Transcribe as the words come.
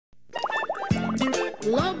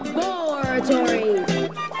Laboratory.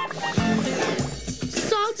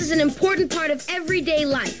 Salt is an important part of everyday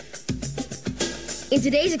life. In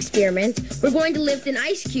today's experiment, we're going to lift an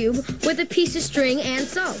ice cube with a piece of string and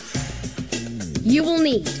salt. You will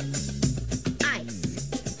need ice,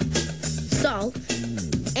 salt,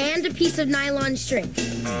 and a piece of nylon string.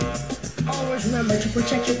 Always remember to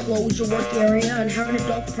protect your clothes, your work area, and have an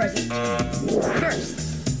adult present.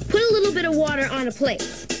 First, put a little bit of water on a plate.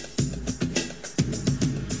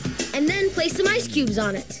 And then place some ice cubes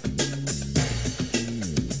on it.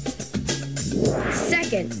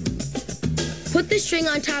 Second, put the string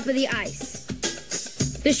on top of the ice.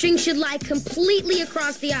 The string should lie completely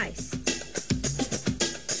across the ice.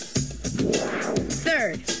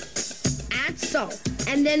 Third, add salt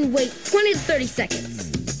and then wait 20 to 30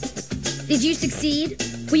 seconds. Did you succeed?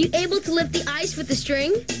 Were you able to lift the ice with the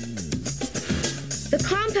string? The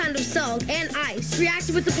compound of salt and ice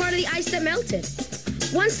reacted with the part of the ice that melted.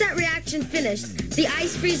 Once that reaction finished, the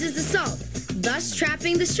ice freezes the salt, thus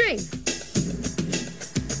trapping the string.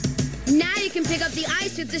 Now you can pick up the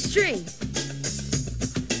ice with the string.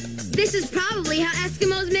 This is probably how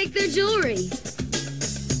Eskimos make their jewelry.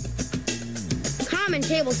 Common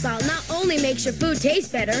table salt not only makes your food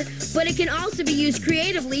taste better, but it can also be used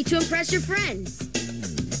creatively to impress your friends.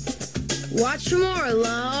 Watch for more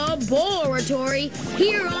Laboratory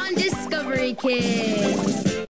here on Discovery Kids.